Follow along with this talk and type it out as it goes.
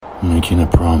Making a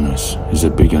promise is a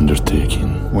big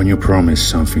undertaking. When you promise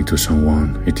something to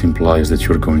someone, it implies that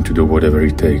you're going to do whatever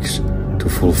it takes to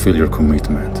fulfill your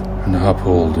commitment and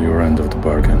uphold your end of the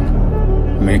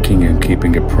bargain. Making and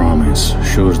keeping a promise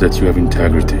shows that you have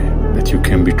integrity, that you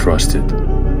can be trusted,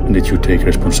 and that you take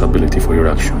responsibility for your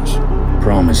actions.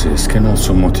 Promises can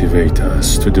also motivate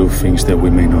us to do things that we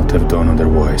may not have done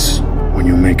otherwise. When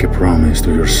you make a promise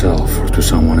to yourself or to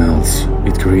someone else,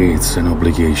 it creates an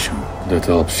obligation that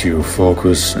helps you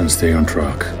focus and stay on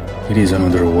track. It is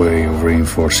another way of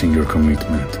reinforcing your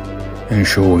commitment and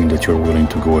showing that you're willing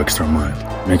to go extra mile.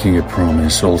 Making a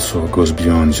promise also goes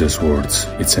beyond just words.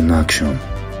 It's an action.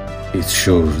 It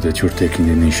shows that you're taking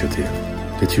the initiative,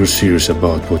 that you're serious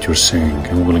about what you're saying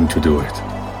and willing to do it.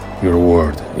 Your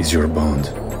word is your bond.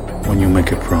 When you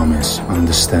make a promise,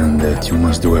 understand that you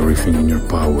must do everything in your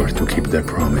power to keep that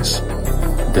promise.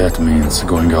 That means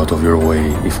going out of your way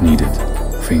if needed.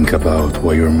 Think about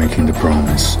why you're making the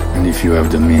promise and if you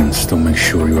have the means to make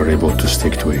sure you are able to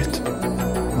stick to it.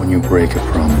 When you break a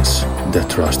promise, that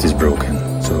trust is broken.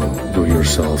 So do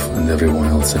yourself and everyone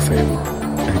else a favor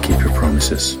and keep your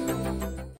promises.